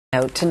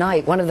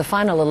Tonight, one of the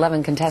final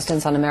 11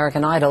 contestants on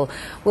American Idol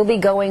will be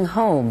going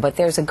home, but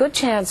there's a good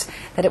chance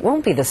that it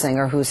won't be the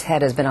singer whose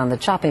head has been on the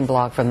chopping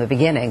block from the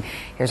beginning.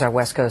 Here's our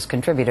West Coast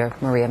contributor,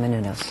 Maria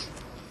Menounos.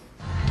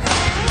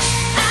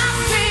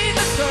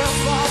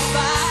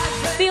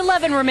 The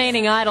 11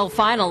 remaining Idol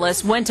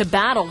finalists went to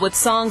battle with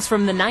songs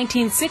from the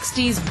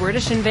 1960s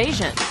British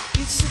invasion.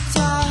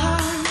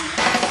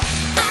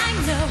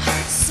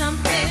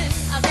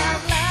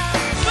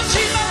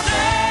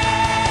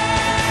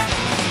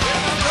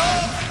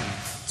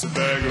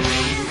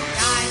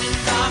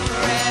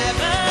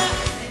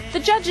 The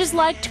judges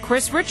liked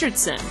Chris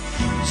Richardson.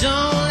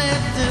 Don't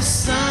let the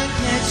sun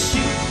catch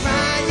you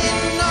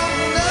crying, no.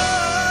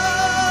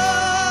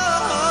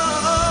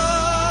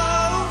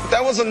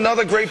 That was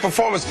another great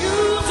performance. You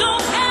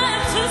don't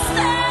have to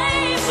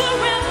stay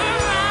forever,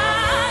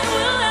 I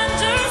will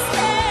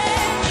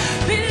understand.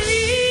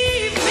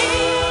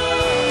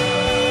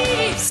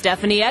 Believe me.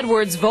 Stephanie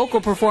Edwards'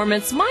 vocal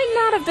performance might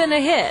not have been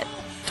a hit.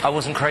 I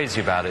wasn't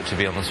crazy about it, to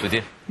be honest with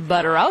you.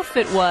 But her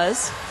outfit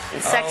was.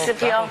 Sex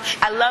appeal.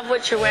 I love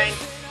what you're wearing.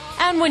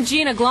 And when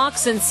Gina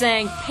Glockson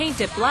sang Paint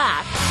It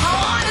Black,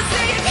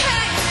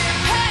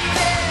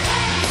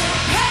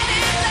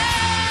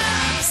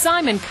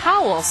 Simon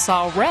Cowell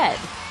saw red.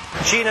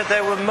 Gina,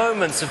 there were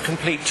moments of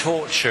complete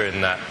torture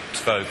in that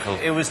vocal.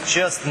 It was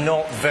just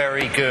not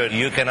very good.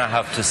 You're going to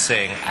have to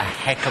sing a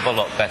heck of a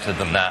lot better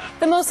than that.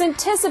 The most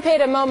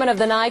anticipated moment of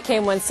the night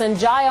came when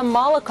Sanjaya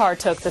Malakar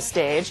took the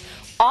stage.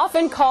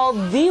 Often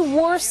called the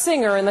worst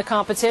singer in the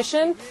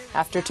competition,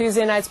 after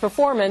Tuesday night's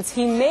performance,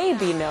 he may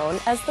be known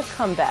as the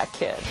comeback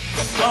kid.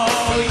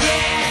 Oh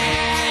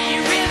yeah, you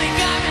really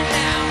got me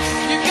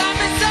now. You got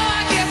me so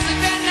I guess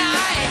it's that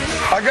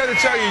night. I gotta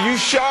tell you, you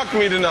shocked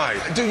me tonight.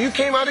 Dude, you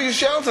came out of your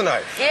shell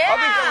tonight. Yeah. I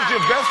think that was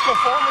your best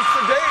performance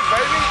to date,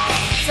 baby.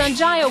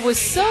 Sanjaya was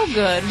so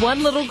good,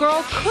 one little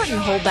girl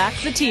couldn't hold back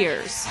the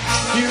tears.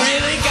 You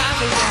really got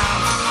me now.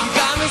 You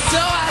got me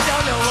so I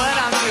don't know what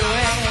I'm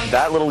doing.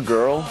 That little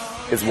girl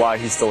is why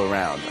he's still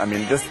around. I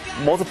mean, just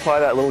multiply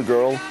that little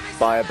girl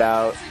by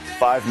about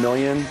 5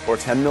 million or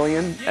 10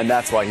 million, and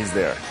that's why he's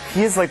there.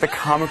 He is like the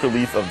comic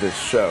relief of this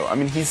show. I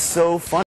mean, he's so funny.